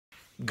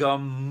Good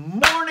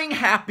morning,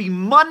 happy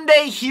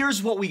Monday.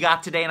 Here's what we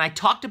got today, and I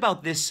talked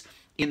about this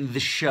in the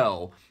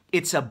show.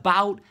 It's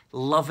about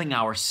loving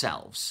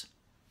ourselves,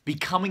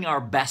 becoming our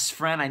best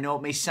friend. I know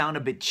it may sound a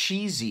bit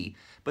cheesy,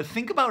 but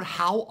think about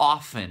how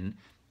often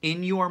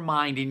in your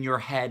mind, in your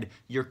head,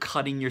 you're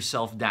cutting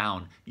yourself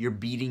down, you're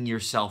beating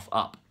yourself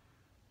up.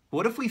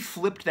 What if we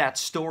flipped that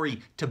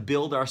story to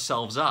build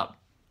ourselves up?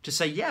 To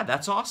say, yeah,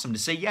 that's awesome. To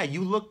say, yeah,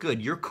 you look good,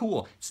 you're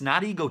cool. It's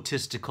not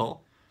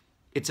egotistical.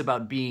 It's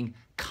about being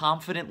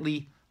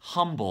confidently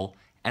humble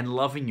and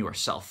loving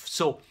yourself.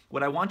 So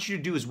what I want you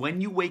to do is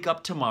when you wake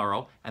up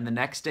tomorrow and the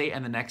next day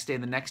and the next day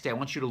and the next day, I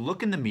want you to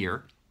look in the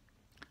mirror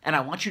and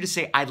I want you to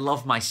say, I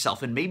love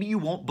myself. And maybe you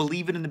won't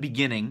believe it in the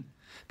beginning,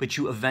 but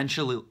you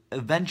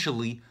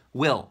eventually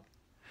will.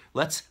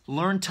 Let's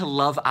learn to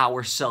love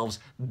ourselves,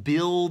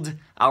 build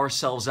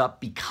ourselves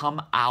up,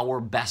 become our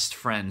best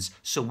friends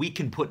so we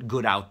can put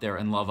good out there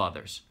and love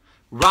others.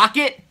 Rock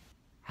it!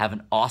 Have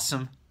an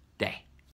awesome day.